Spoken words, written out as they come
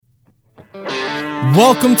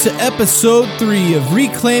Welcome to episode 3 of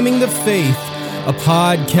Reclaiming the Faith, a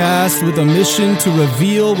podcast with a mission to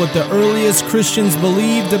reveal what the earliest Christians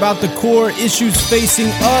believed about the core issues facing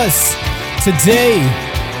us. Today,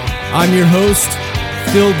 I'm your host,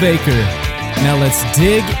 Phil Baker. Now let's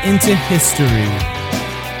dig into history.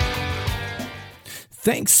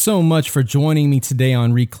 Thanks so much for joining me today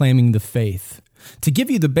on Reclaiming the Faith. To give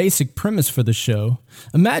you the basic premise for the show,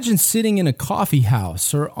 imagine sitting in a coffee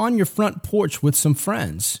house or on your front porch with some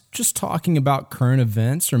friends, just talking about current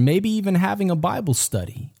events or maybe even having a Bible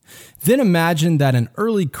study. Then imagine that an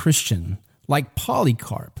early Christian, like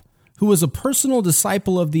Polycarp, who was a personal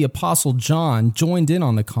disciple of the Apostle John, joined in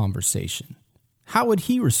on the conversation. How would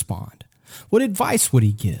he respond? What advice would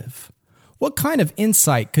he give? What kind of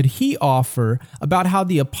insight could he offer about how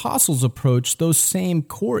the apostles approached those same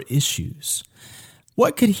core issues?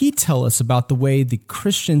 What could he tell us about the way the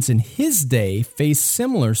Christians in his day faced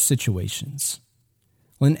similar situations?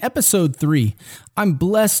 Well, in episode 3, I'm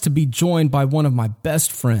blessed to be joined by one of my best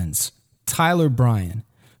friends, Tyler Bryan,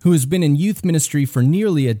 who has been in youth ministry for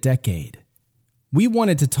nearly a decade. We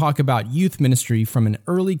wanted to talk about youth ministry from an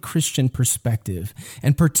early Christian perspective,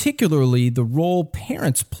 and particularly the role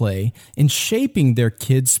parents play in shaping their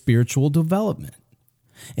kids' spiritual development.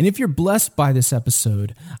 And if you're blessed by this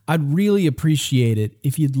episode, I'd really appreciate it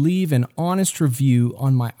if you'd leave an honest review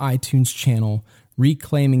on my iTunes channel,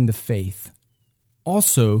 Reclaiming the Faith.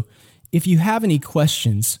 Also, if you have any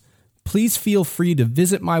questions, please feel free to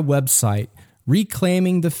visit my website,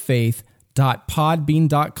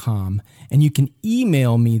 reclaimingthefaith.podbean.com, and you can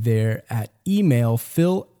email me there at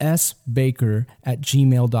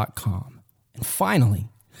philsbaker@gmail.com. And finally,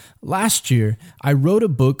 last year, I wrote a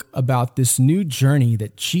book about this new journey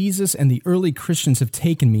that Jesus and the early Christians have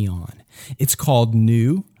taken me on. It's called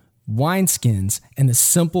New Wineskins and the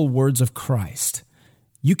Simple Words of Christ.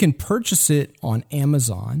 You can purchase it on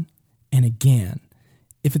Amazon. And again,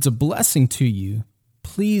 if it's a blessing to you,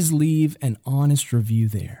 please leave an honest review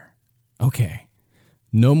there. Okay,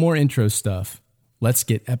 no more intro stuff. Let's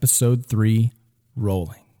get episode 3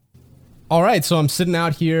 rolling. All right, so I'm sitting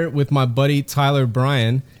out here with my buddy Tyler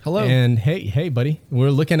Bryan. Hello. And hey, buddy.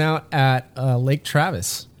 We're looking out at Lake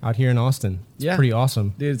Travis out here in Austin. It's pretty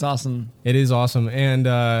awesome. Dude, it's awesome. It is awesome. And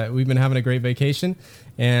we've been having a great vacation.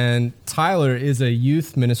 And Tyler is a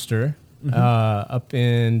youth minister up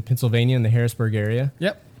in Pennsylvania in the Harrisburg area.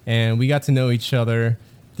 Yep. And we got to know each other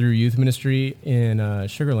through youth ministry in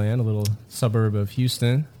Sugar Land, a little suburb of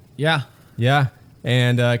Houston. Yeah. Yeah.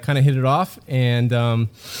 And kind of hit it off. And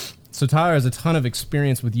so Tyler has a ton of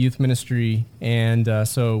experience with youth ministry, and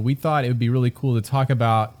so we thought it would be really cool to talk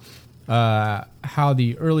about how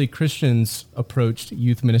the early Christians approached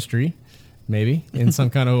youth ministry, maybe in some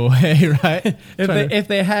kind of a way, right? If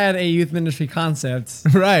they had a youth ministry concept,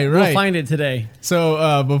 right. We'll find it today.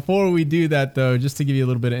 So before we do that, though, just to give you a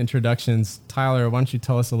little bit of introductions, Tyler, why don't you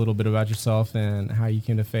tell us a little bit about yourself and how you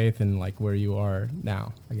came to faith and like where you are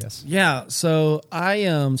now, I guess. Yeah. So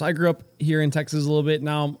I grew up here in Texas a little bit.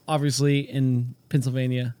 Now I'm obviously in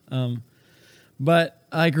Pennsylvania, but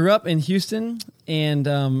I grew up in Houston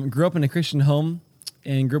and grew up in a Christian home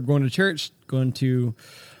and grew up going to church, going to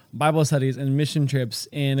Bible studies and mission trips,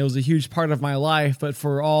 and it was a huge part of my life, but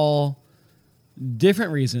for all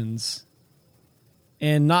different reasons,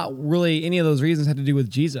 and not really any of those reasons had to do with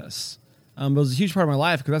Jesus. But it was a huge part of my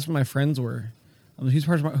life because that's where my friends were. A huge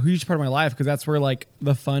part of my life because that's where like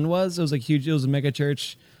the fun was. It was like huge. It was a mega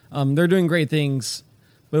church. They're doing great things,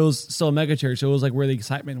 but it was still a mega church. It was like where the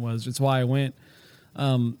excitement was. That's why I went,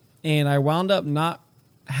 and I wound up not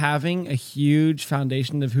having a huge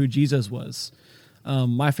foundation of who Jesus was.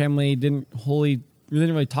 My family didn't really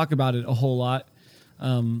talk about it a whole lot.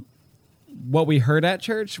 What we heard at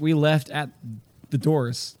church, we left at the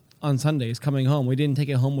doors on Sundays coming home. We didn't take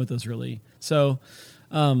it home with us really. So,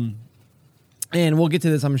 and we'll get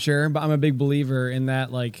to this, I'm sure, but I'm a big believer in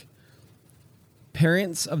that, like,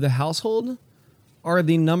 parents of the household are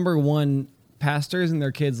the number one pastors in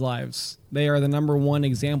their kids' lives. They are the number one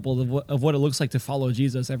example of what it looks like to follow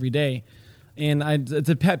Jesus every day. And it's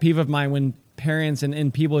a pet peeve of mine when parents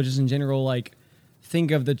and people just in general like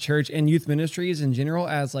think of the church and youth ministries in general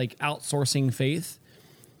as like outsourcing faith.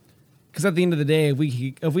 Because at the end of the day,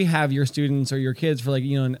 if we have your students or your kids for like,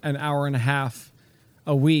 you know, an hour and a half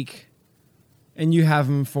a week, and you have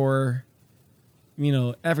them for, you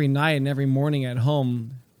know, every night and every morning at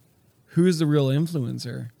home, who's the real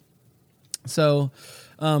influencer? So,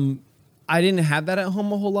 I didn't have that at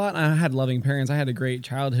home a whole lot. I had loving parents. I had a great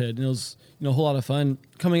childhood, and it was, you know, a whole lot of fun.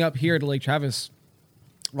 Coming up here to Lake Travis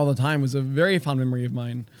all the time was a very fond memory of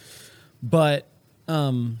mine. But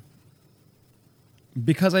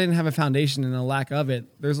because I didn't have a foundation and a lack of it,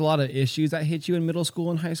 there's a lot of issues that hit you in middle school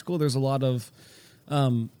and high school. There's a lot of,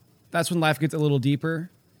 that's when life gets a little deeper.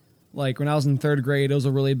 Like when I was in third grade, it was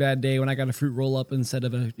a really bad day when I got a fruit roll up instead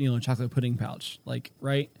of a, chocolate pudding pouch. Like,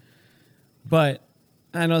 right. But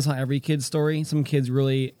I know it's not every kid's story. Some kids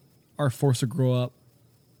really are forced to grow up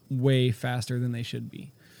way faster than they should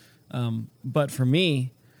be. But for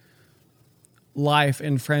me, life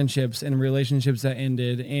and friendships and relationships that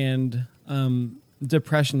ended and,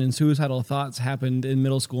 depression and suicidal thoughts happened in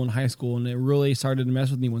middle school and high school. And it really started to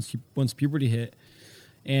mess with me once puberty hit.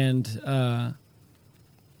 And,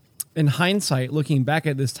 in hindsight, looking back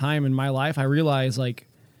at this time in my life, I realized like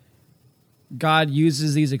God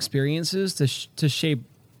uses these experiences to shape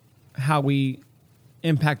how we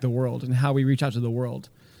impact the world and how we reach out to the world.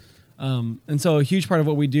 And so a huge part of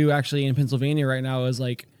what we do actually in Pennsylvania right now is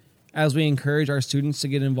like, as we encourage our students to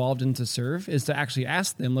get involved and to serve, is to actually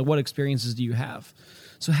ask them, like, what experiences do you have?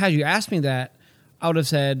 So had you asked me that, I would have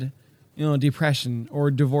said, depression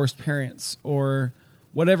or divorced parents or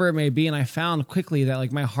whatever it may be. And I found quickly that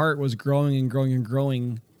like my heart was growing and growing and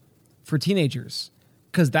growing for teenagers,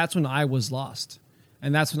 because that's when I was lost.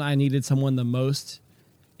 And that's when I needed someone the most.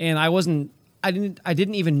 And I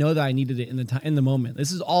didn't even know that I needed it in the moment.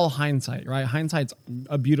 This is all hindsight, right? Hindsight's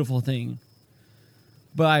a beautiful thing.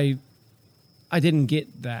 But I didn't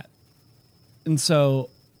get that. And so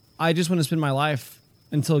I just want to spend my life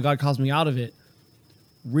until God calls me out of it,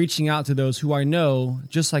 reaching out to those who I know,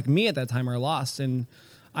 just like me at that time, are lost. And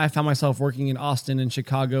I found myself working in Austin and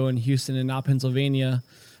Chicago and Houston and now Pennsylvania.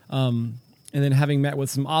 And then having met with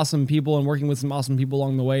some awesome people and working with some awesome people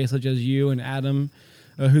along the way, such as you and Adam,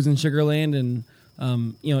 who's in Sugar Land. And,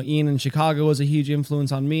 Ian in Chicago was a huge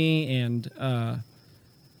influence on me. And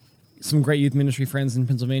some great youth ministry friends in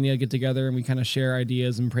Pennsylvania get together and we kind of share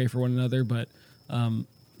ideas and pray for one another. But,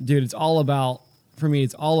 dude, it's all about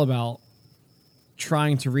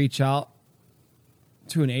trying to reach out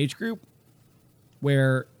to an age group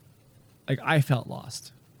where like I felt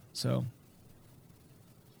lost. So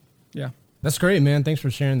yeah. That's great, man. Thanks for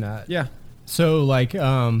sharing that. Yeah. So like,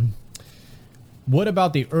 what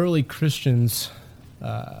about the early Christians,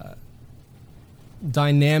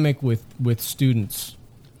 dynamic with students,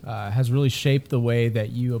 has really shaped the way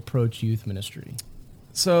that you approach youth ministry?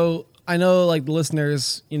 So I know like the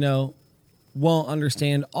listeners, won't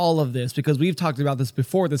understand all of this because we've talked about this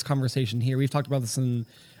before this conversation here. We've talked about this in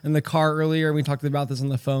the car earlier, and we talked about this on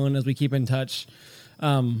the phone as we keep in touch.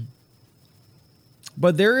 But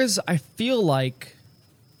there is, I feel like,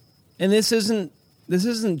 and this isn't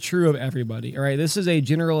true of everybody, all right? This is a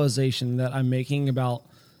generalization that I'm making about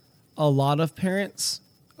a lot of parents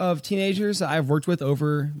of teenagers that I've worked with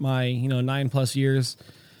over my, 9+ years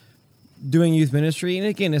doing youth ministry. And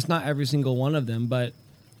again, it's not every single one of them, but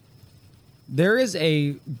there is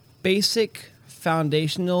a basic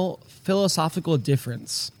foundational philosophical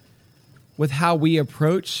difference with how we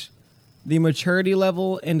approach the maturity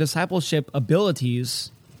level and discipleship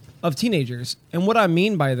abilities of teenagers. And what I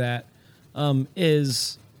mean by that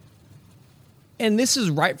is, and this is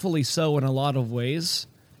rightfully so in a lot of ways,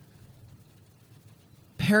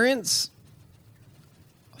 parents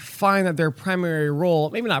find that their primary role,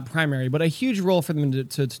 maybe not primary, but a huge role for them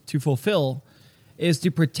to fulfill is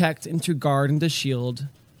to protect and to guard and to shield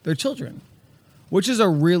their children, which is a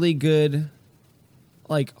really good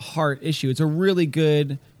heart issue. It's a really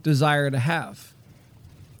good desire to have.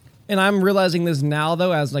 And I'm realizing this now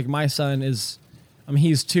though, as my son is,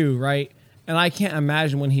 he's 2, right? And I can't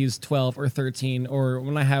imagine when he's 12 or 13 or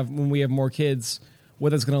when we have more kids,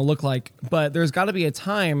 what it's going to look like. But there's got to be a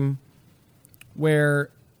time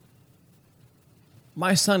where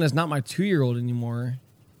my son is not my 2-year-old anymore.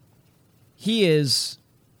 He is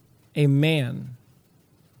a man,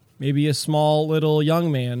 maybe a small little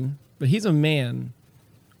young man, but he's a man.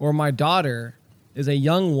 Or my daughter is a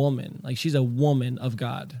young woman, she's a woman of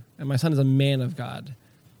God, and my son is a man of God.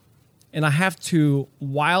 And I have to,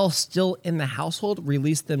 while still in the household,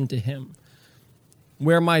 release them to him,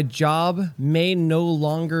 where my job may no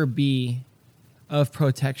longer be of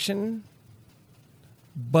protection,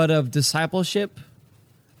 but of discipleship,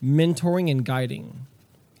 mentoring, and guiding.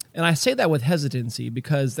 And I say that with hesitancy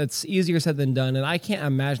because that's easier said than done. And I can't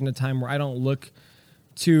imagine a time where I don't look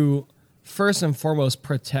to first and foremost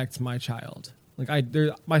protect my child.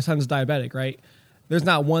 My son's diabetic, right? There's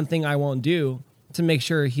not one thing I won't do to make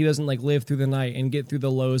sure he doesn't live through the night and get through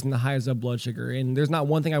the lows and the highs of blood sugar. And there's not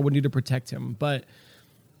one thing I wouldn't do to protect him. But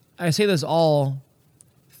I say this all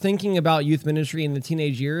thinking about youth ministry in the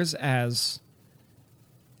teenage years as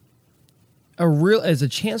a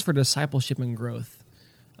chance for discipleship and growth.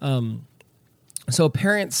 So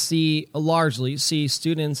parents largely see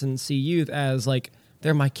students and see youth as like,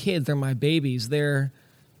 they're my kids, they're my babies. They're,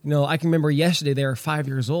 I can remember yesterday they were 5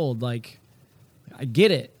 years old. Like, I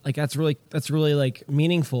get it. Like, that's really like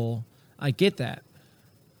meaningful. I get that.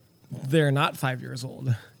 They're not 5 years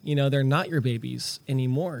old. They're not your babies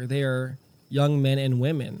anymore. They are young men and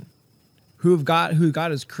women who God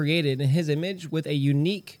has created in his image with a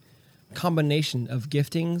unique combination of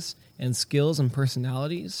giftings and skills and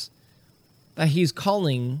personalities that he's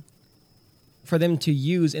calling for them to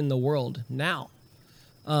use in the world now.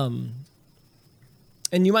 And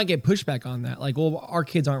you might get pushback on that. Like, well, our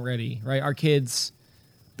kids aren't ready, right? Our kids,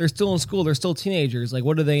 they're still in school. They're still teenagers. Like,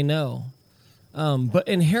 what do they know? But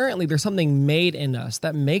inherently, there's something made in us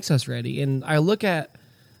that makes us ready. And I look at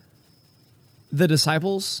the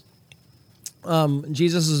disciples.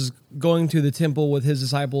 Jesus is going to the temple with his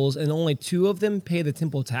disciples, and only 2 of them pay the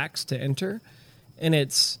temple tax to enter. And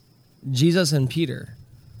it's Jesus and Peter.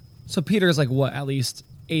 So Peter's like, what, at least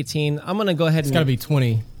 18? I'm going to go ahead It's got to be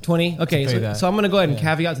 20. 20? Okay, so I'm going to go ahead and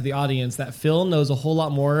caveat to the audience that Phil knows a whole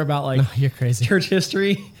lot more about like you're crazy. church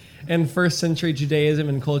history and first century Judaism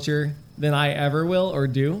and culture than I ever will or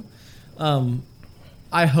do.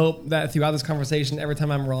 I hope that throughout this conversation, every time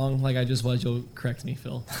I'm wrong, like I just was, you'll correct me,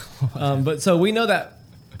 Phil. But so we know that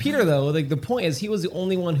Peter, though, like the point is he was the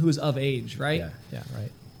only one who was of age, right? Yeah,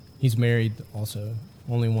 right. He's married also.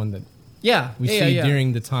 Only one that we see yeah.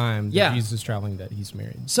 during the time that Jesus is traveling that he's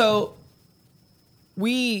married. So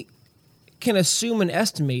we can assume and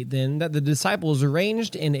estimate then that the disciples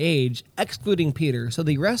ranged in age, excluding Peter. So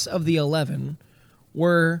the rest of the 11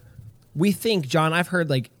 were, we think, John, I've heard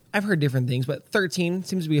different things, but 13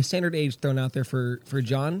 seems to be a standard age thrown out there for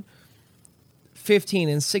John. 15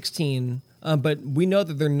 and 16, but we know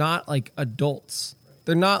that they're not like adults.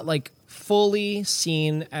 They're not like fully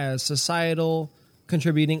seen as societal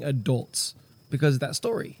contributing adults because of that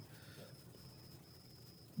story.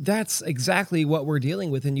 That's exactly what we're dealing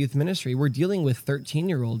with in youth ministry. We're dealing with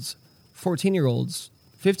 13-year-olds, 14-year-olds,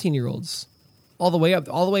 15-year-olds, all the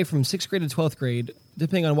way from 6th grade to 12th grade,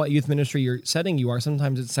 depending on what youth ministry setting you are.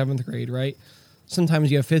 Sometimes it's 7th grade, right? Sometimes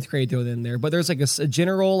you have 5th grade thrown in there. But there's like a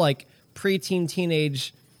general like preteen,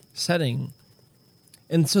 teenage setting.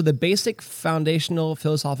 And so the basic foundational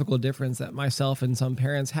philosophical difference that myself and some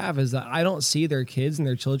parents have is that I don't see their kids and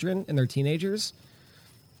their children and their teenagers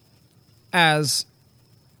as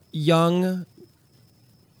young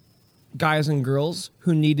guys and girls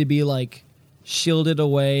who need to be like shielded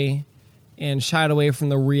away and shied away from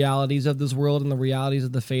the realities of this world and the realities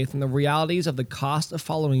of the faith and the realities of the cost of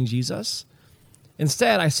following Jesus.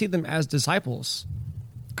 Instead, I see them as disciples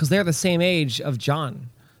because they're the same age of John.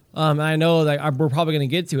 And I know that we're probably going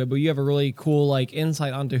to get to it, but you have a really cool like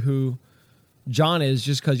insight onto who John is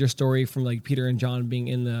just because your story from like Peter and John being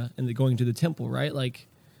in the going to the temple, right? Like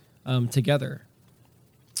together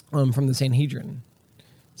from the Sanhedrin.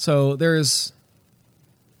 So there's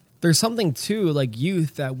something to like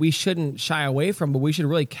youth that we shouldn't shy away from, but we should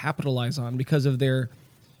really capitalize on because of their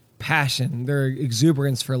passion, their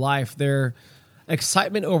exuberance for life, their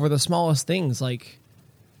excitement over the smallest things. Like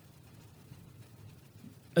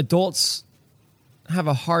adults have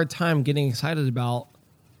a hard time getting excited about,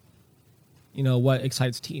 what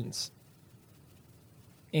excites teens.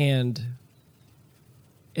 And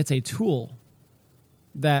it's a tool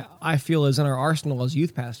that I feel is in our arsenal as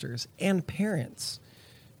youth pastors and parents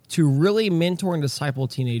to really mentor and disciple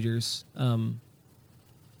teenagers,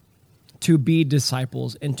 to be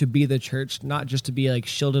disciples and to be the church, not just to be like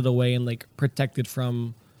shielded away and like protected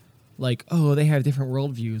from like, oh, they have different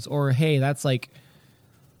worldviews, or hey, that's like,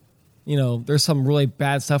 there's some really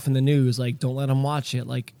bad stuff in the news, like don't let them watch it.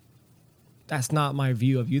 Like that's not my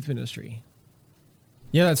view of youth ministry.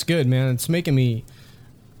 Yeah, that's good, man. It's making me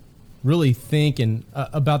really think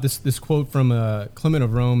about this quote from Clement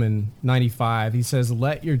of Rome in 95. He says,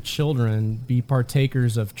 "Let your children be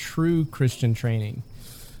partakers of true Christian training.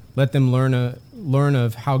 Let them learn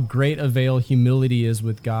of how great a veil humility is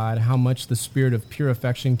with God, how much the spirit of pure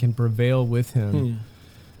affection can prevail with him,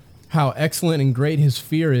 how excellent and great his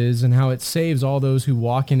fear is, and how it saves all those who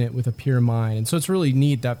walk in it with a pure mind." And so it's really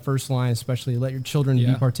neat, that first line especially, let your children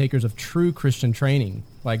be partakers of true Christian training.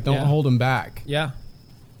 Like, don't hold them back. Yeah.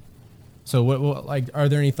 So what like, are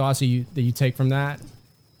there any thoughts that you take from that?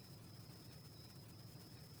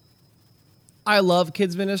 I love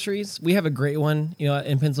kids ministries. We have a great one,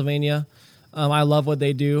 in Pennsylvania. I love what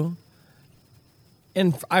they do.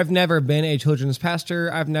 And I've never been a children's pastor.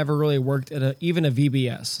 I've never really worked at even a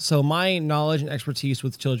VBS. So my knowledge and expertise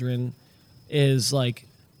with children is like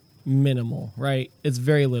minimal, right? It's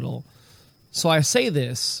very little. So I say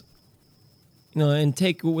this and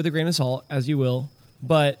take it with a grain of salt as you will,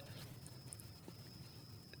 but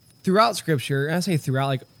throughout Scripture, and I say throughout,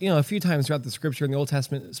 like, a few times throughout the Scripture in the Old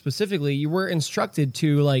Testament specifically, you were instructed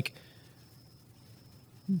to, like,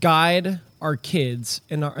 guide our kids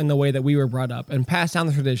in the way that we were brought up and pass down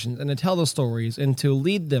the traditions and to tell the stories and to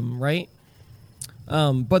lead them, right?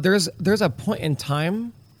 But there's a point in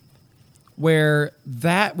time where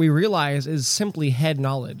that we realize is simply head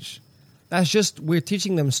knowledge. That's just, we're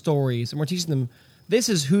teaching them stories and we're teaching them, this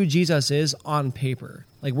is who Jesus is on paper.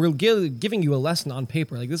 Like, we're giving you a lesson on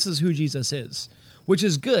paper. Like, this is who Jesus is, which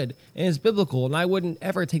is good and it's biblical, and I wouldn't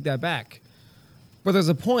ever take that back. But there's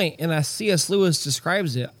a point, and as C.S. Lewis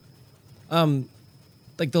describes it,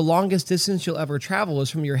 like the longest distance you'll ever travel is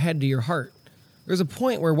from your head to your heart. There's a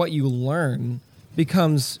point where what you learn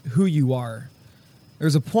becomes who you are.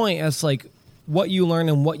 There's a point as like what you learn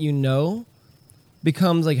and what you know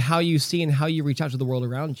becomes like how you see and how you reach out to the world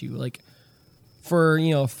around you. Like for,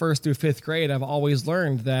 first through fifth grade, I've always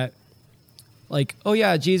learned that like, oh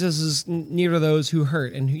yeah, Jesus is near to those who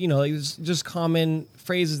hurt. And, like, it's just common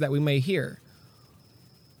phrases that we may hear.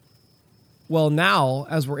 Well, now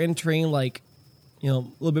as we're entering like, a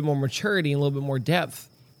little bit more maturity and a little bit more depth,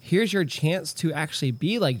 here's your chance to actually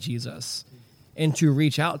be like Jesus and to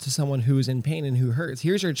reach out to someone who is in pain and who hurts.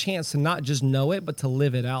 Here's your chance to not just know it, but to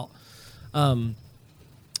live it out. And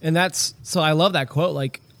that's, so I love that quote,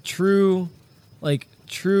 like true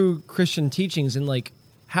Christian teachings, and like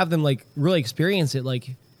have them like really experience it.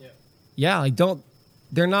 Like,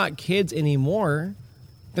 they're not kids anymore.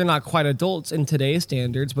 They're not quite adults in today's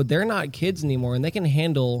standards, but they're not kids anymore, and they can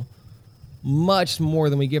handle much more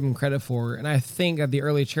than we give them credit for. And I think that the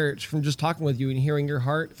early church, from just talking with you and hearing your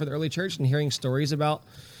heart for the early church and hearing stories about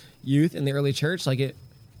youth in the early church, like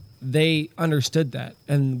they understood that.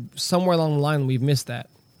 And somewhere along the line, we've missed that.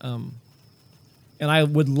 And I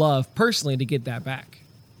would love personally to get that back.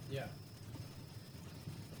 Yeah.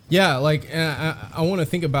 Yeah. Like, I want to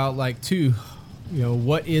think about like too,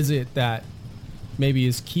 what is it that maybe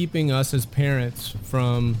is keeping us as parents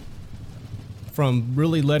from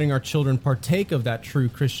really letting our children partake of that true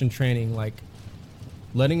Christian training, like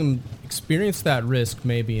letting them experience that risk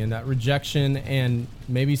maybe and that rejection and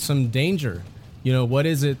maybe some danger. What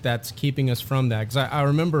is it that's keeping us from that? Because I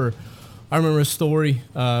remember a story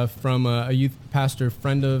from a youth pastor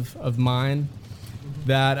friend of mine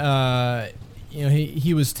that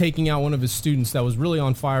he was taking out one of his students that was really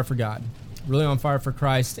on fire for God, really on fire for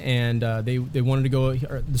Christ, and they wanted to go.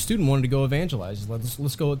 Or the student wanted to go evangelize.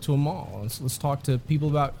 Let's go to a mall. Let's talk to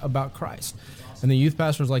people about Christ. And the youth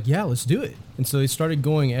pastor was like, "Yeah, let's do it." And so they started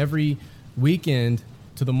going every weekend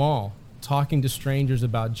to the mall, talking to strangers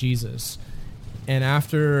about Jesus. And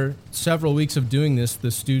after several weeks of doing this, the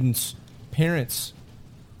students' parents,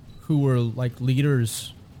 who were like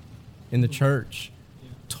leaders in the church,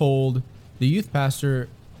 told the youth pastor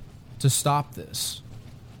to stop this,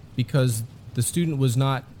 because the student was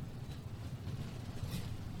not,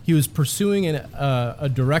 he was pursuing a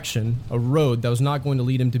direction, a road that was not going to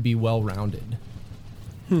lead him to be well-rounded.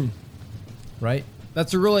 Right?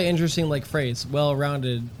 That's a really interesting like phrase,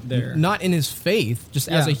 well-rounded there. Not in his faith, just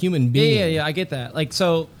as a human being. Yeah, I get that. Like,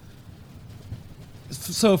 so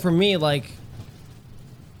for me, like,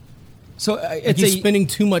 he's spending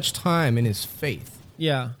too much time in his faith.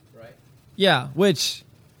 Yeah. Right. Yeah, which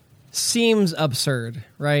seems absurd,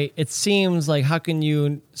 right? It seems like, how can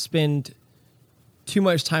you spend too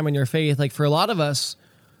much time in your faith? Like, for a lot of us,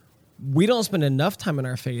 we don't spend enough time in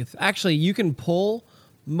our faith. Actually, you can pull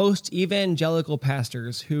most evangelical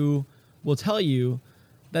pastors who will tell you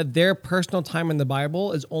that their personal time in the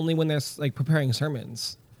Bible is only when they're like preparing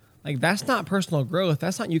sermons. Like, that's not personal growth.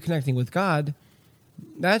 That's not you connecting with God.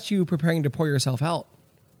 That's you preparing to pour yourself out.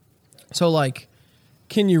 So, like,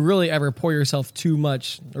 can you really ever pour yourself too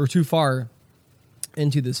much or too far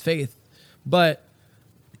into this faith? But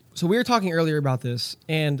so we were talking earlier about this,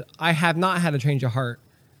 and I have not had a change of heart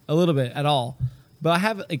a little bit at all, but I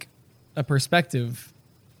have like a perspective,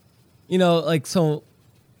 like, so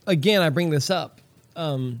again, I bring this up.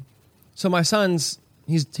 So my son's,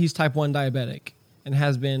 he's type 1 diabetic and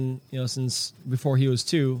has been, since before he was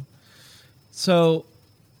 2. So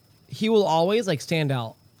he will always like stand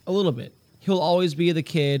out a little bit. He'll always be the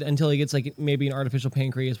kid until he gets like maybe an artificial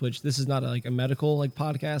pancreas, which this is not a medical like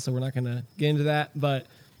podcast, so we're not going to get into that. But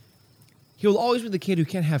he'll always be the kid who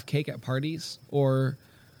can't have cake at parties, or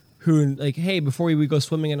who like, hey, before we go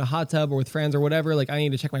swimming in a hot tub or with friends or whatever, like I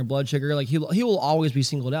need to check my blood sugar. Like he will always be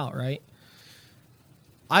singled out, right?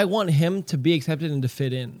 I want him to be accepted and to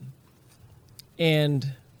fit in.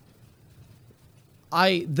 And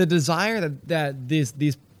the desire that these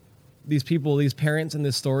people, these parents in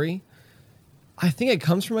this story, I think it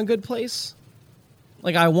comes from a good place.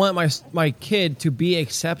 Like, I want my kid to be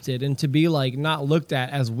accepted and to be, like, not looked at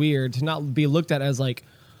as weird, to not be looked at as, like,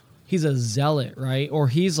 he's a zealot, right? Or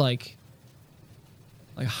he's, like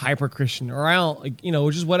hyper Christian, or I don't, like, you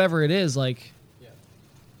know, just whatever it is, like,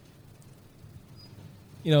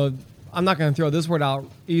 you know, I'm not going to throw this word out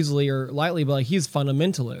easily or lightly, but, like, he's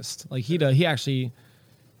fundamentalist. Like, he actually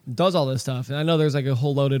does all this stuff. And I know there's, like, a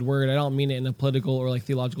whole loaded word. I don't mean it in a political or, like,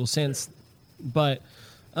 theological sense. But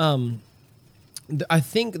I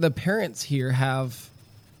think the parents here have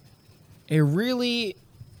a really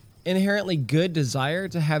inherently good desire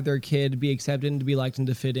to have their kid be accepted and to be liked and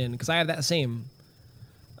to fit in. Because I have that same.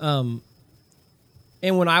 And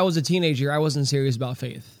when I was a teenager, I wasn't serious about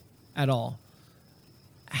faith at all.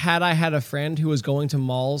 Had I had a friend who was going to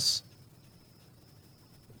malls,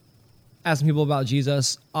 asking people about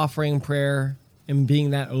Jesus, offering prayer, and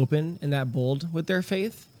being that open and that bold with their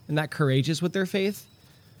faith and that courageous with their faith,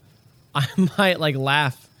 I might, like,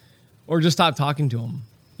 laugh or just stop talking to them.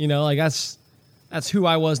 You know, like, that's who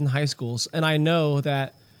I was in high school. And I know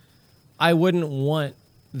that I wouldn't want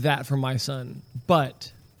that for my son.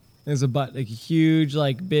 But there's a but, like a huge,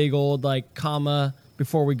 like, big old, like, comma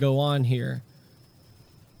before we go on here.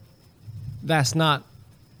 That's not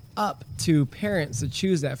up to parents to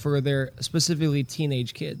choose that for their specifically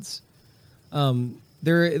teenage kids.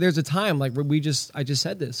 There's a time, like, where I just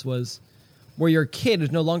said this, was where your kid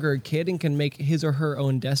is no longer a kid and can make his or her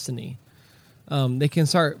own destiny. They can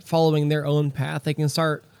start following their own path. They can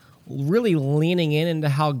start really leaning into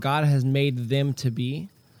how God has made them to be.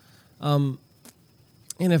 And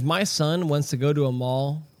if my son wants to go to a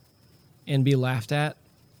mall and be laughed at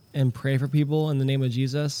and pray for people in the name of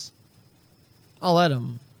Jesus, I'll let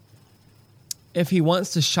him. If he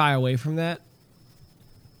wants to shy away from that,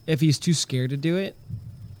 if he's too scared to do it,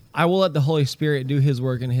 I will let the Holy Spirit do his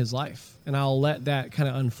work in his life, and I'll let that kind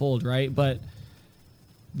of unfold, right? But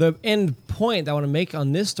the end point that I want to make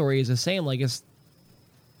on this story is the same. Like, and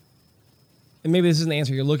maybe this isn't the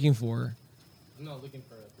answer you're looking for. I'm not looking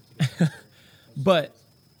for a particular but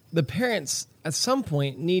the parents at some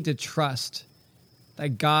point need to trust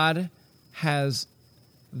that God has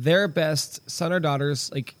their best son or daughters,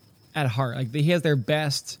 like, at heart. Like, he has their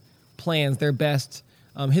best plans, their best,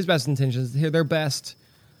 his best intentions, their best,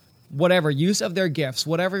 whatever, use of their gifts,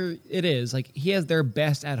 whatever it is. Like, he has their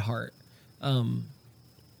best at heart.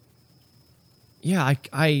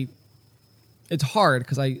 It's hard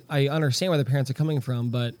because I understand where the parents are coming from,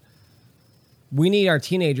 but we need our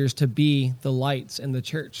teenagers to be the lights in the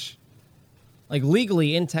church. Like,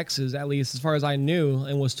 legally in Texas, at least as far as I knew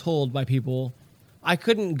and was told by people, I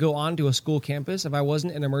couldn't go onto a school campus if I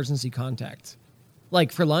wasn't an emergency contact.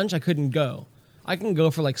 Like, for lunch, I couldn't go. I can go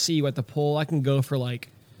for, like, see you at the pool. I can go for, like,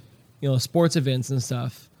 you know, sports events and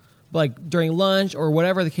stuff. But, like, during lunch or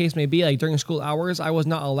whatever the case may be, like, during school hours, I was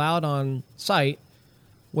not allowed on site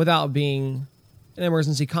without being an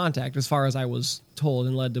emergency contact, as far as I was told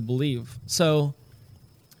and led to believe. So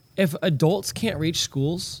if adults can't reach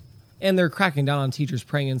schools and they're cracking down on teachers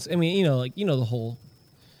praying, and I mean, the whole,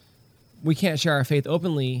 we can't share our faith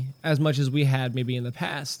openly as much as we had maybe in the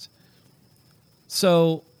past.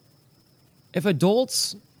 So if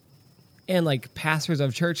adults and, like, pastors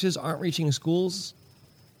of churches aren't reaching schools,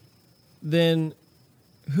 then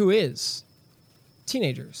who is?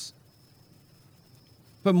 Teenagers.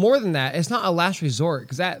 But more than that, it's not a last resort,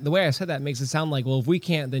 because the way I said that makes it sound like, well, if we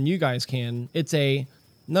can't, then you guys can. It's a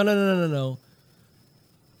no.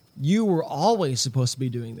 You were always supposed to be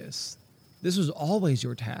doing this. This was always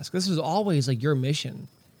your task. This was always, like, your mission.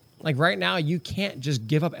 Like, right now, you can't just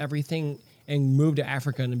give up everything and move to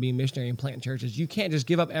Africa and be a missionary and plant churches. You can't just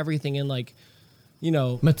give up everything and, like, you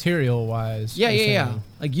know, material wise. Yeah.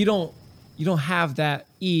 Like, you don't have that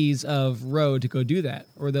ease of road to go do that,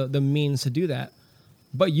 or the means to do that.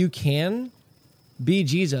 But you can be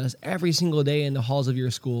Jesus every single day in the halls of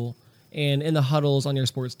your school and in the huddles on your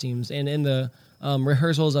sports teams and in the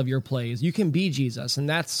rehearsals of your plays. You can be Jesus, and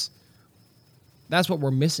that's what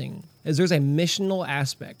we're missing. Is there's a missional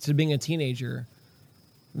aspect to being a teenager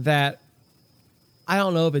that I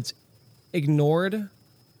don't know if it's ignored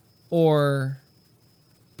or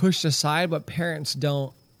pushed aside, but parents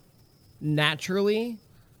don't naturally,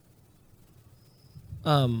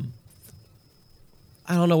 I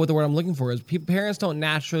don't know what the word I'm looking for is. Parents don't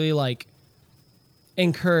naturally, like,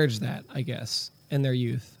 encourage that, I guess, in their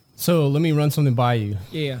youth. So let me run something by you.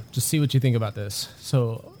 Yeah. Just see what you think about this.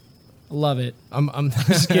 So, love it. I'm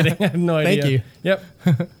just kidding. I have no idea. Thank you. Yep.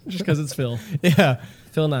 Just because it's Phil. Yeah.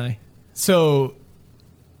 Phil Nye. So,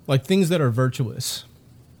 like, things that are virtuous.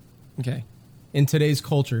 Okay. In today's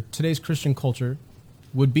culture, today's Christian culture,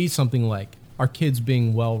 would be something like our kids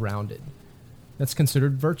being well-rounded. That's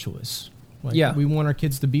considered virtuous. Like, Yeah. we want our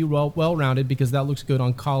kids to be well-rounded because that looks good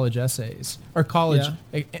on college essays or college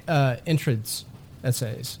entrance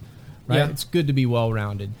essays, right? Yeah. It's good to be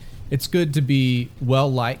well-rounded. It's good to be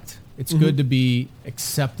well-liked. It's good to be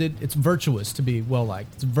accepted. It's virtuous to be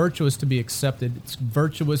well-liked. It's virtuous to be accepted. It's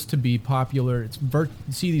virtuous to be popular.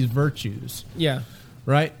 See these virtues, Yeah.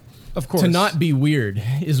 right? Of course. To not be weird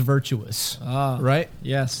is virtuous, right?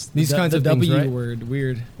 Yes. These kinds of the things, W right? word,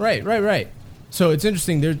 weird. Right. So it's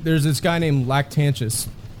interesting. There's this guy named Lactantius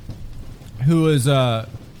who was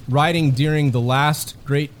writing during the last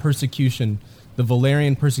great persecution, the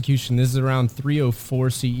Valerian persecution. This is around 304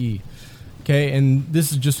 CE. Okay, and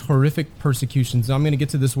this is just horrific persecutions. I'm going to get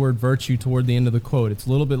to this word virtue toward the end of the quote. It's a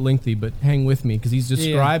little bit lengthy, but hang with me because he's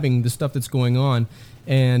describing the stuff that's going on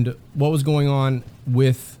and what was going on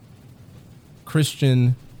with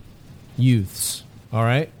Christian youths. All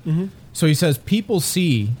right? Mm-hmm. So he says,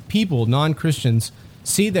 people, non-Christians,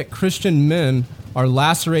 see that Christian men are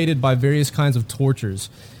lacerated by various kinds of tortures.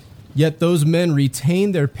 Yet those men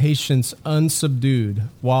retain their patience unsubdued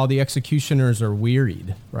while the executioners are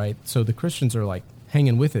wearied, right? So the Christians are like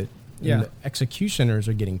hanging with it. Yeah. And the executioners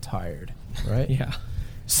are getting tired, right? Yeah.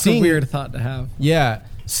 It's a weird thought to have. Yeah.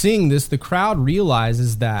 Seeing this, the crowd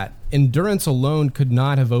realizes that endurance alone could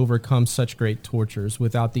not have overcome such great tortures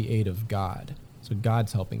without the aid of God. So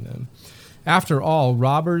God's helping them. After all,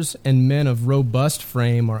 robbers and men of robust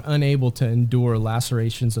frame are unable to endure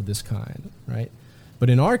lacerations of this kind, right? But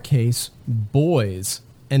in our case, boys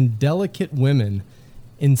and delicate women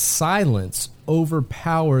in silence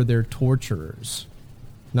overpower their torturers.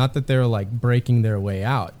 Not that they're like breaking their way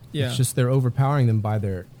out. Yeah. It's just they're overpowering them by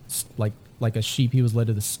their, like a sheep he was led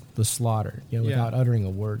to the slaughter, without uttering a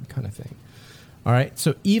word kind of thing. All right.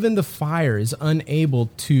 So even the fire is unable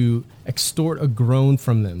to extort a groan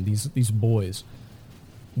from them, these boys.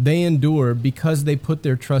 They endure because they put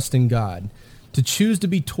their trust in God. To choose to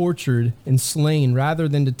be tortured and slain rather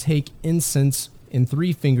than to take incense in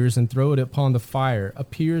 3 fingers and throw it upon the fire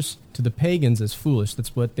appears to the pagans as foolish.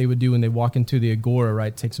 That's what they would do when they walk into the agora,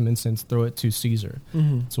 right? Take some incense, throw it to Caesar.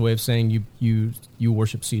 Mm-hmm. It's a way of saying you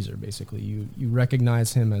worship Caesar, basically. You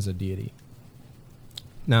recognize him as a deity.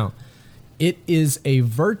 Now, it is a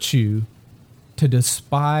virtue to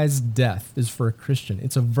despise death, is for a Christian.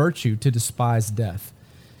 It's a virtue to despise death.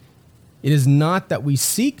 It is not that we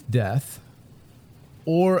seek death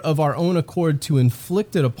or of our own accord to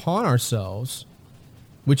inflict it upon ourselves,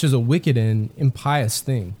 which is a wicked and impious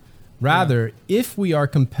thing. Rather, if we are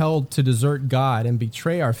compelled to desert God and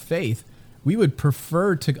betray our faith, we would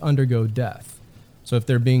prefer to undergo death. So if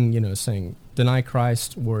they're being, saying, deny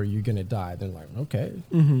Christ or you're going to die, they're like, okay,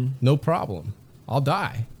 no problem. I'll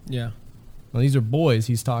die. Yeah. Now, these are boys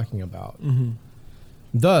he's talking about. Mm-hmm.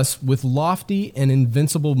 Thus, with lofty and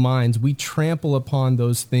invincible minds, we trample upon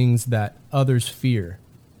those things that others fear,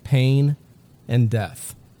 pain and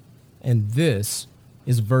death. And this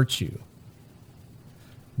is virtue.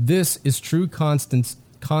 This is true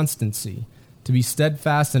constancy, to be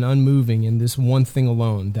steadfast and unmoving in this one thing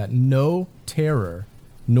alone, that no terror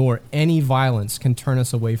nor any violence can turn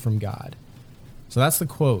us away from God. So that's the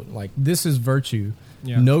quote. Like, this is virtue.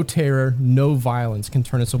 Yeah. No terror, no violence can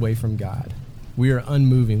turn us away from God. We are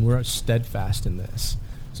unmoving. We're steadfast in this.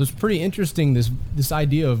 So it's pretty interesting, this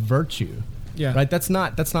idea of virtue. Yeah. Right? That's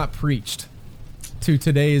not preached to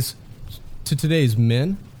today's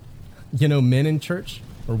men, men in church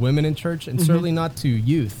or women in church, and certainly not to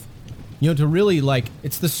youth. To really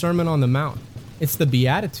it's the Sermon on the Mount. It's the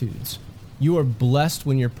Beatitudes. You are blessed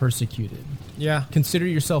when you're persecuted. Yeah. Consider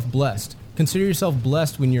yourself blessed. Consider yourself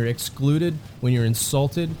blessed when you're excluded, when you're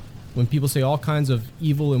insulted, when people say all kinds of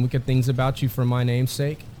evil and wicked things about you for my name's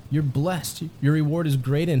sake. You're blessed. Your reward is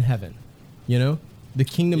great in heaven. The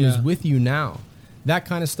kingdom is with you now. That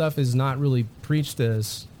kind of stuff is not really preached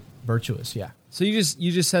as virtuous. Yeah. So you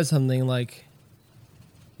just said something like,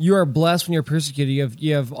 you are blessed when you're persecuted.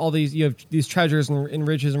 You have all these treasures and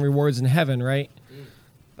riches and rewards in heaven, right?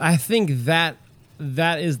 I think that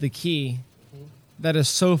is the key. That is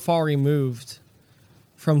so far removed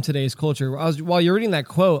from today's culture. While you're reading that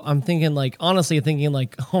quote, I'm thinking honestly thinking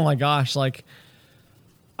oh my gosh,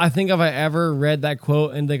 I think if I ever read that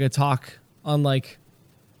quote in a talk on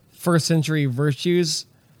first century virtues,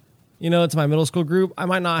 to my middle school group, I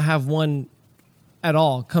might not have one at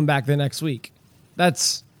all come back the next week.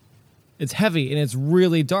 It's heavy and it's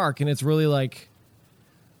really dark and it's really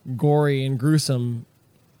gory and gruesome.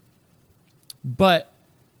 But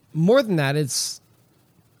more than that, it's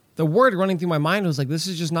the word running through my mind was this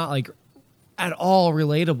is just not at all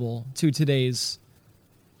relatable to today's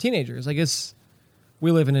teenagers.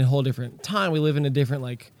 we live in a whole different time. We live in a different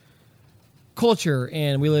like culture,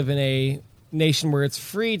 and we live in a nation where it's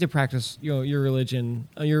free to practice, your religion.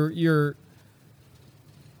 Your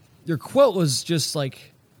quote was just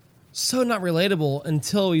like so not relatable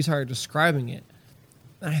until you started describing it.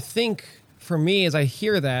 And I think for me, as I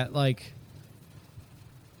hear that, like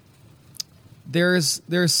there's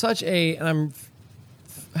such a, and I'm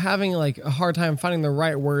having like a hard time finding the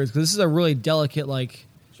right words, because this is a really delicate like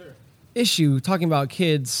issue, talking about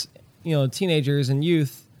kids, teenagers and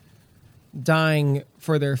youth dying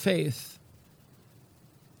for their faith.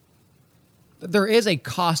 There is a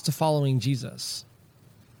cost to following Jesus.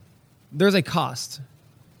 There's a cost.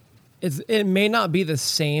 It may not be the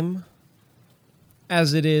same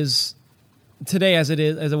as it is today, as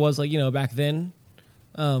it was like, back then.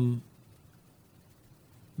 But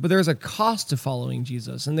there's a cost to following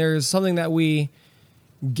Jesus, and there's something that we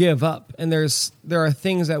give up, and there are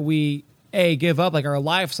things that we give up, like our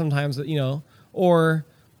life sometimes, or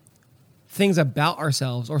things about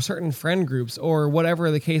ourselves, or certain friend groups, or whatever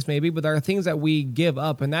the case may be. But there are things that we give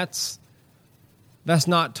up, and that's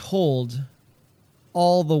not told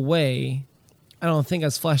all the way. I don't think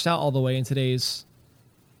that's fleshed out all the way in today's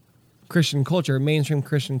Christian culture, mainstream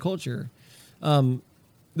Christian culture.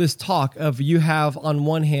 This talk of, you have on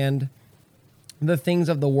one hand the things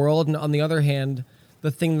of the world, and on the other hand the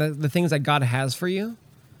things that God has for you.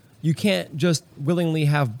 You can't just willingly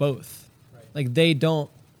have both. Right. Like they don't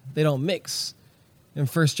mix. And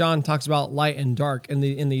First John talks about light and dark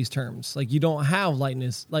in these terms. Like you don't have light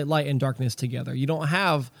and darkness together. You don't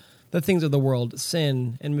have the things of the world,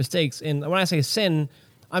 sin and mistakes. And when I say sin,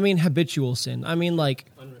 I mean habitual sin. I mean like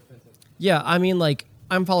unrepentant. Yeah, I mean like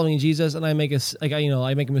I'm following Jesus and I make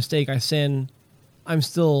I make a mistake, I sin. I'm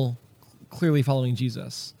still clearly following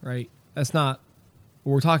Jesus, right? That's not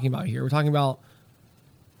what we're talking about here. We're talking about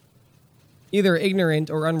either ignorant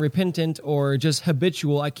or unrepentant or just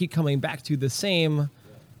habitual. I keep coming back to the same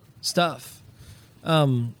stuff.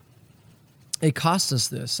 It costs us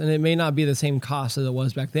this, and it may not be the same cost as it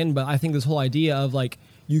was back then, but I think this whole idea of like,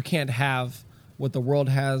 you can't have what the world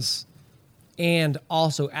has and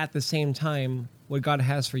also at the same time what God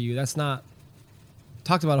has for you, that's not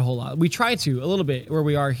talked about a whole lot. We try to a little bit where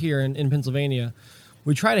we are here in Pennsylvania.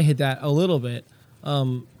 We try to hit that a little bit.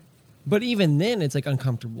 But even then, it's like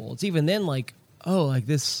uncomfortable. It's even then like, oh, like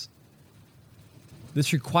this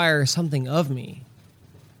requires something of me,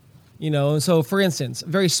 So, for instance,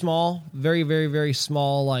 very small, very, very, very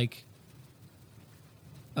small, like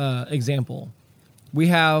example. We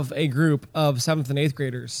have a group of 7th and 8th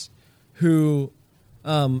graders who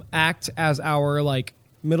act as our like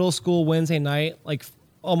middle school Wednesday night, like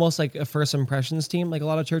almost like a first impressions team, like a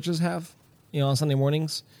lot of churches have, on Sunday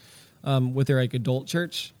mornings, with their like adult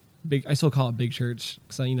church. I still call it big church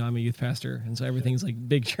because I'm a youth pastor, and so everything's like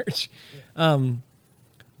big church.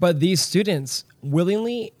 But these students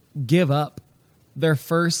willingly give up their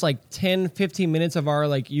first like 10, 15 minutes of our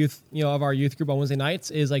like youth, of our youth group on Wednesday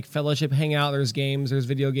nights is like fellowship, hangout. There's games, there's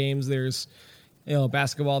video games, there's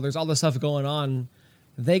basketball, there's all this stuff going on.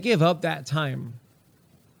 They give up that time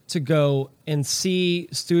to go and see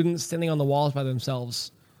students standing on the walls by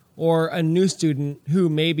themselves, or a new student who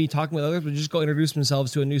may be talking with others, but just go introduce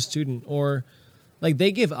themselves to a new student. Or like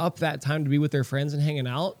they give up that time to be with their friends and hanging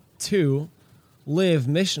out to live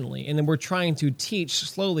missionally. And then we're trying to teach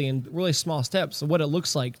slowly in really small steps what it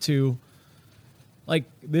looks like to, like,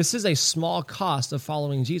 this is a small cost of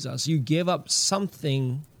following Jesus. You give up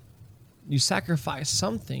something, you sacrifice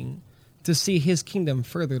something to see his kingdom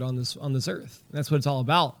furthered on this earth. And that's what it's all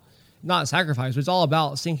about. Not sacrifice, but it's all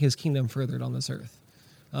about seeing his kingdom furthered on this earth.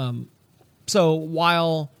 So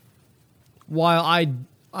while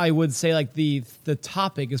I would say like the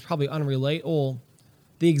topic is probably unrelatable,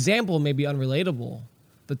 the example may be unrelatable,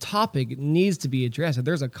 the topic needs to be addressed.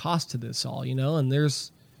 There's a cost to this all,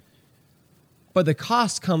 but the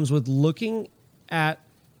cost comes with looking at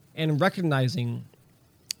and recognizing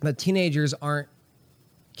that teenagers aren't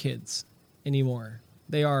kids anymore.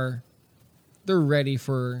 They're ready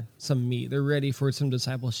for some meat. They're ready for some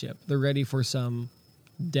discipleship. They're ready for some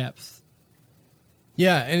depth.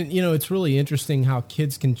 Yeah, and it's really interesting how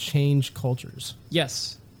kids can change cultures.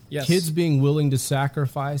 Yes. Kids being willing to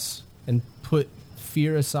sacrifice and put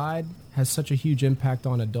fear aside has such a huge impact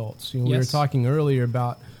on adults. We were talking earlier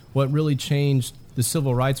about what really changed the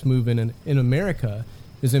civil rights movement in America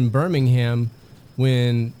is in Birmingham,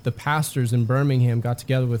 when the pastors in Birmingham got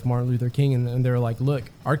together with Martin Luther King, and they're like, look,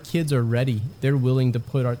 our kids are ready. They're willing to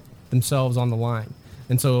put themselves on the line.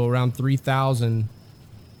 And so around 3,000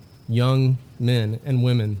 young men and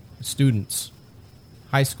women, students,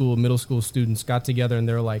 high school, middle school students got together, and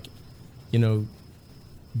they're like,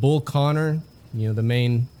 Bull Connor, the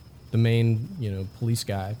main police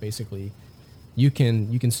guy, basically, you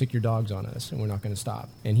can sick your dogs on us and we're not going to stop.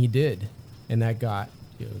 And he did. And that got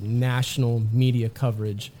national media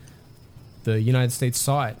coverage. The United States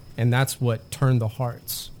saw it, and that's what turned the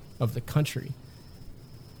hearts of the country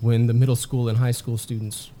when the middle school and high school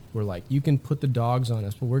students were like, you can put the dogs on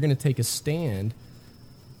us, but we're going to take a stand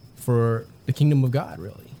for the kingdom of God,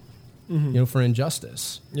 really, for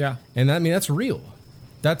injustice. Yeah. And that's real.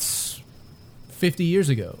 That's 50 years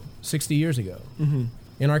ago, 60 years ago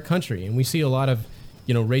in our country. And we see a lot of,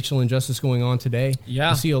 racial injustice going on today.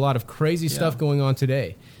 Yeah. We see a lot of crazy stuff going on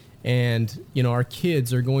today. And, our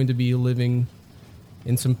kids are going to be living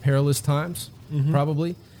in some perilous times,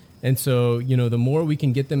 probably. And so, the more we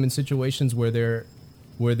can get them in situations where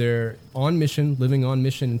they're on mission, living on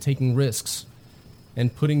mission, and taking risks,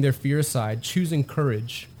 and putting their fear aside, choosing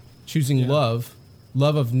courage, choosing love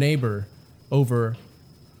of neighbor over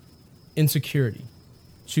insecurity,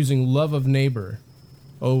 choosing love of neighbor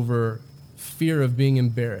over fear of being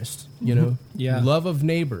embarrassed, love of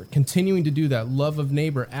neighbor, continuing to do that love of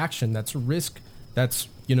neighbor action, that's risk, that's,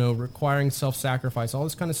 requiring self-sacrifice, all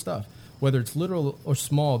this kind of stuff, whether it's literal or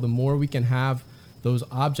small, the more we can have those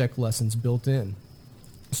object lessons built in,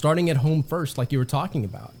 starting at home first, like you were talking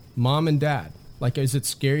about, mom and dad. Like, is it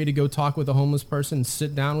scary to go talk with a homeless person and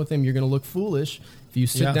sit down with them? You're going to look foolish. If you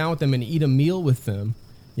sit down with them and eat a meal with them,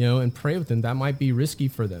 and pray with them, that might be risky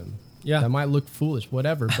for them. Yeah. That might look foolish,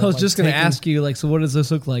 whatever. I was just going to ask you, so what does this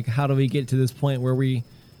look like? How do we get to this point where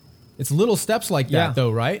It's little steps like that, though,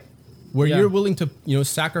 right? Where you're willing to,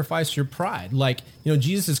 sacrifice your pride. Like,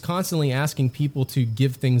 Jesus is constantly asking people to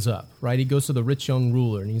give things up, right? He goes to the rich young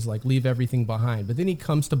ruler and he's like, leave everything behind. But then he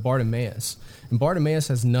comes to Bartimaeus, and Bartimaeus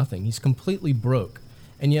has nothing. He's completely broke.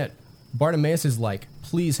 And yet Bartimaeus is like,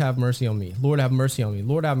 please have mercy on me. Lord, have mercy on me.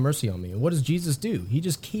 Lord, have mercy on me. And what does Jesus do? He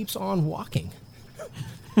just keeps on walking.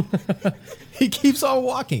 He keeps on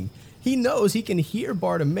walking. He knows he can hear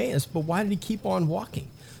Bartimaeus, but why did he keep on walking?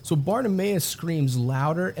 So Bartimaeus screams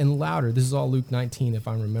louder and louder. This is all Luke 19, if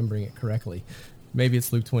I'm remembering it correctly. Maybe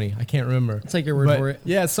it's Luke 20. I can't remember. Take your word for it.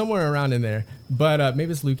 Yeah, somewhere around in there. But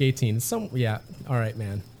maybe it's Luke 18. All right,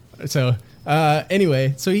 man. So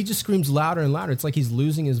anyway, so he just screams louder and louder. It's like he's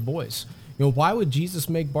losing his voice. Why would Jesus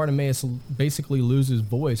make Bartimaeus basically lose his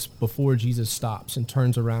voice before Jesus stops and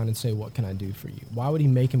turns around and say, what can I do for you? Why would he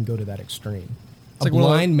make him go to that extreme? It's a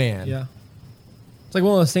blind man. Yeah. It's like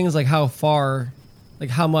one of those things, like how far, like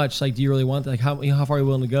how much, like do you really want that? Like how far are you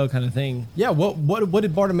willing to go kind of thing? Yeah, what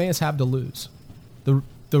did Bartimaeus have to lose?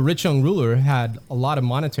 The rich young ruler had a lot of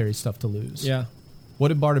monetary stuff to lose. Yeah. What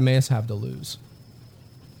did Bartimaeus have to lose?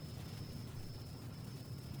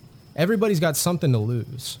 Everybody's got something to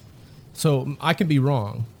lose. So I could be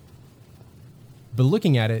wrong, but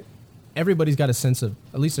looking at it, everybody's got a sense of,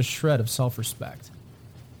 at least a shred of self-respect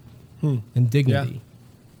and dignity. Yeah.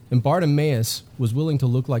 And Bartimaeus was willing to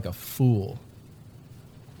look like a fool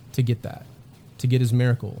to get that, to get his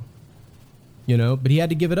miracle, but he had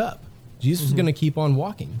to give it up. Jesus was going to keep on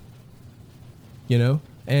walking,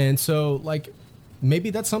 and so maybe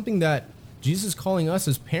that's something that Jesus is calling us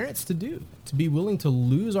as parents to do, to be willing to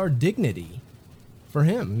lose our dignity for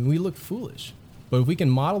him. And we look foolish. But if we can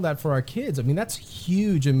model that for our kids, that's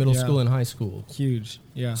huge in middle school and high school. Huge,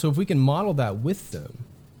 yeah. So if we can model that with them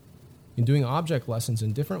in doing object lessons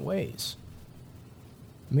in different ways,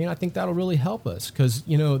 I think that'll really help us. Because,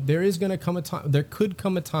 there is going to come a time, there could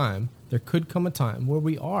come a time where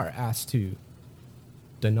we are asked to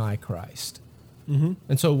deny Christ.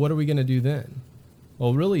 And so what are we going to do then?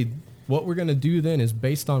 Well, really, what we're going to do then is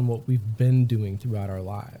based on what we've been doing throughout our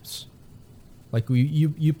lives. Like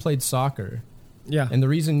you played soccer. Yeah. And the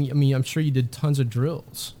reason, I'm sure you did tons of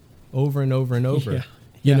drills over and over and over.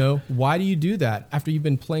 Yeah. Why do you do that after you've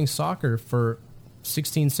been playing soccer for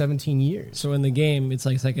 16, 17 years? So in the game, it's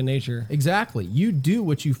like second nature. Exactly. You do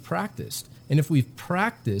what you've practiced. And if we've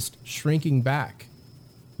practiced shrinking back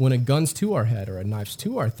when a gun's to our head or a knife's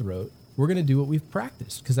to our throat, we're going to do what we've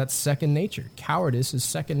practiced because that's second nature. Cowardice is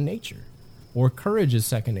second nature. Or courage is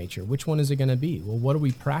second nature. Which one is it going to be? Well, what are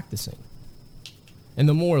we practicing? And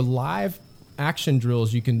the more live action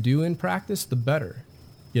drills you can do in practice, the better,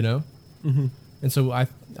 And so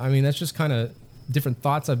that's just kind of different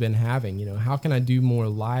thoughts I've been having, how can I do more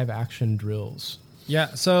live action drills?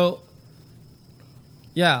 Yeah. So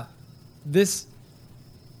this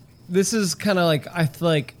is kind of like, I feel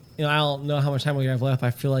like, I don't know how much time we have left.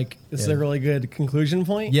 I feel like this is a really good conclusion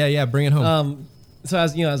point. Yeah. Bring it home. So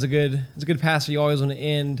as a good pastor, you always want to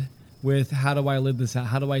end with, how do I live this out?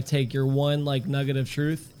 How do I take your one nugget of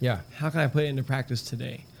truth? Yeah. How can I put it into practice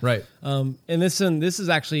today? Right. And this is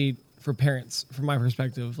actually for parents, from my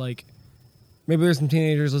perspective. Like, maybe there's some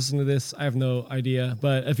teenagers listening to this. I have no idea.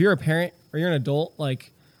 But if you're a parent or you're an adult,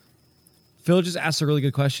 like, Phil just asked a really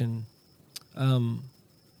good question.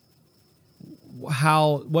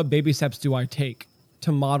 What baby steps do I take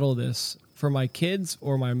to model this for my kids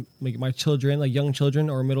or my children, like young children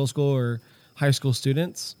or middle school or high school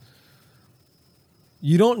students?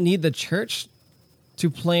 You don't need the church to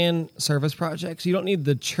plan service projects. You don't need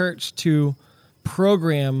the church to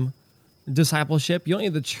program discipleship. You don't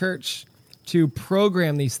need the church to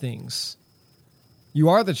program these things. You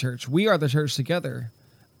are the church. We are the church together.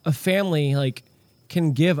 A family like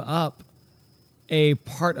can give up a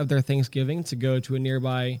part of their Thanksgiving to go to a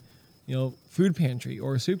nearby, food pantry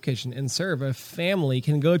or a soup kitchen and serve. A family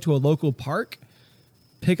can go to a local park,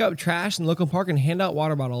 pick up trash in the local park, and hand out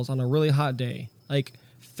water bottles on a really hot day. Like,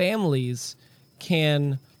 families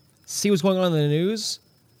can see what's going on in the news,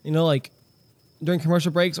 like during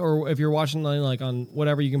commercial breaks, or if you're watching like on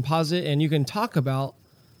whatever, you can pause it and you can talk about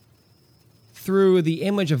through the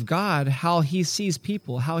image of God how he sees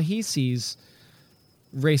people, how he sees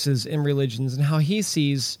races and religions, and how he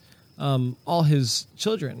sees all his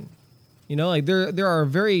children. Like there are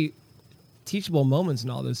very teachable moments in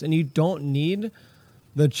all this, and you don't need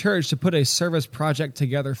the church to put a service project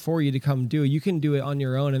together for you to come do. You can do it on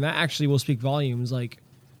your own, and that actually will speak volumes, like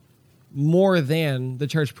more than the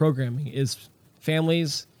church programming is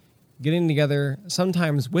families getting together,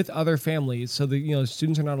 sometimes with other families, so that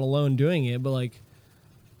students are not alone doing it. But like,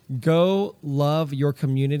 go love your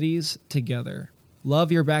communities together,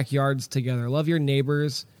 love your backyards together, love your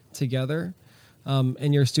neighbors together,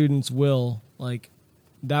 and your students will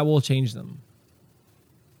that will change them.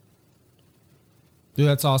 Dude,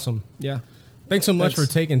 that's awesome. Yeah. Thanks so much for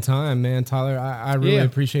taking time, man, Tyler. I really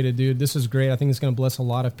appreciate it, dude. This is great. I think it's going to bless a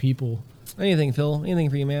lot of people. Anything, Phil. Anything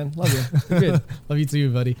for you, man. Love you. You're good. Love you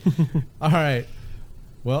too, buddy. All right.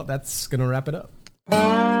 Well, that's going to wrap it up.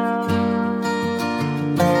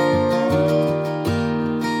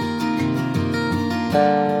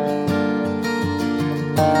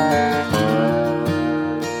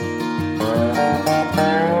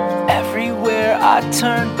 Everywhere I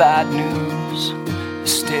turn, bad news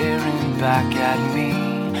staring back at me.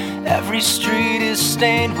 Every street is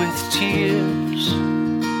stained with tears.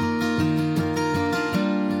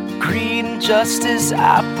 Greed, injustice,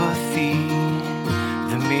 apathy.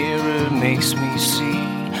 The mirror makes me see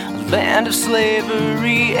a land of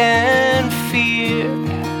slavery and fear.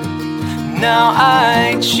 Now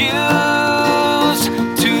I choose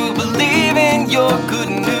to believe in your good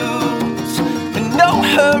news, and no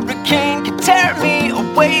hurricane can tear me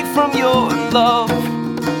away from your love.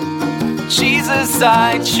 Jesus,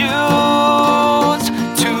 I choose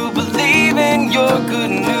to believe in your good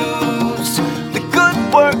news. The good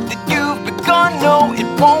work that you've begun, no, it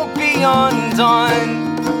won't be undone.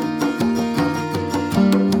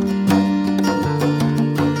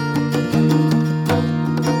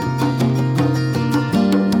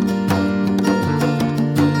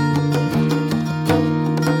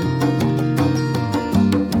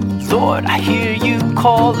 Lord, I hear you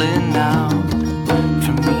calling out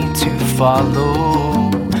for me to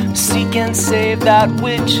follow, seek and save that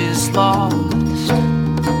which is lost.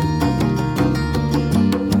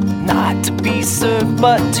 Not to be served,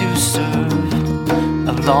 but to serve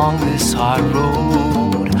along this hard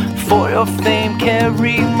road. For your fame,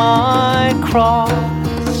 carry my cross.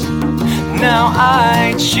 Now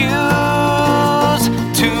I choose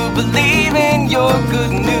to believe in your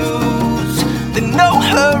good news, that no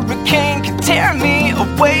hurricane can tear me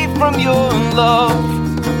away from your love.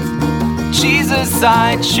 Jesus,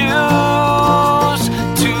 I choose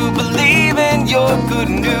to believe in your good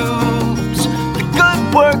news. The good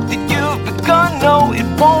work that you've begun, no, it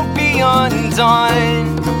won't be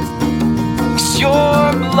undone. 'Cause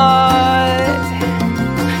your blood,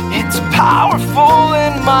 it's powerful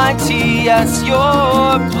and mighty as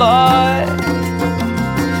your blood.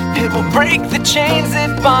 It will break the chains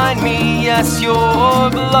that bind me, yes, your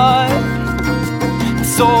blood.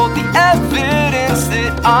 It's all the evidence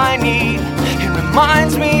that I need. It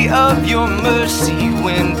reminds me of your mercy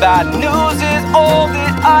when bad news is all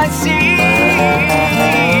that I see.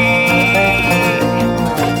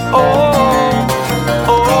 Oh,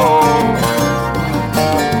 oh.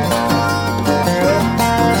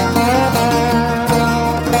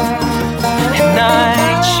 And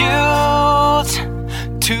I choose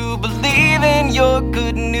to believe in your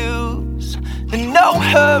good news, that no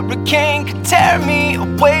hurricane can tear me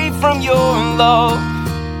away from your love.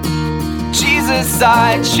 Jesus,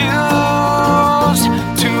 I choose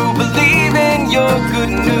to believe in your good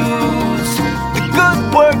news. The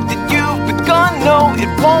good work that you've begun, no, it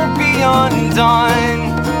won't be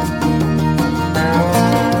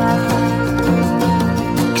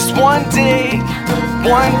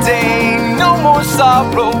One day, no more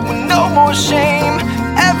sorrow, no more shame.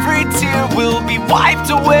 Every tear will be wiped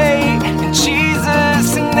away in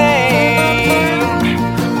Jesus' name.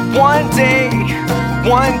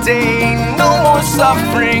 One day, no more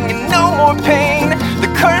suffering and no more pain.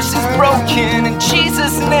 The curse is broken in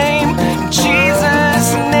Jesus' name, in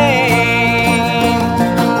Jesus' name.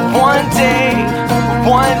 One day,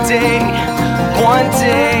 one day, one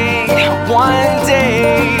day, one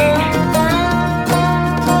day.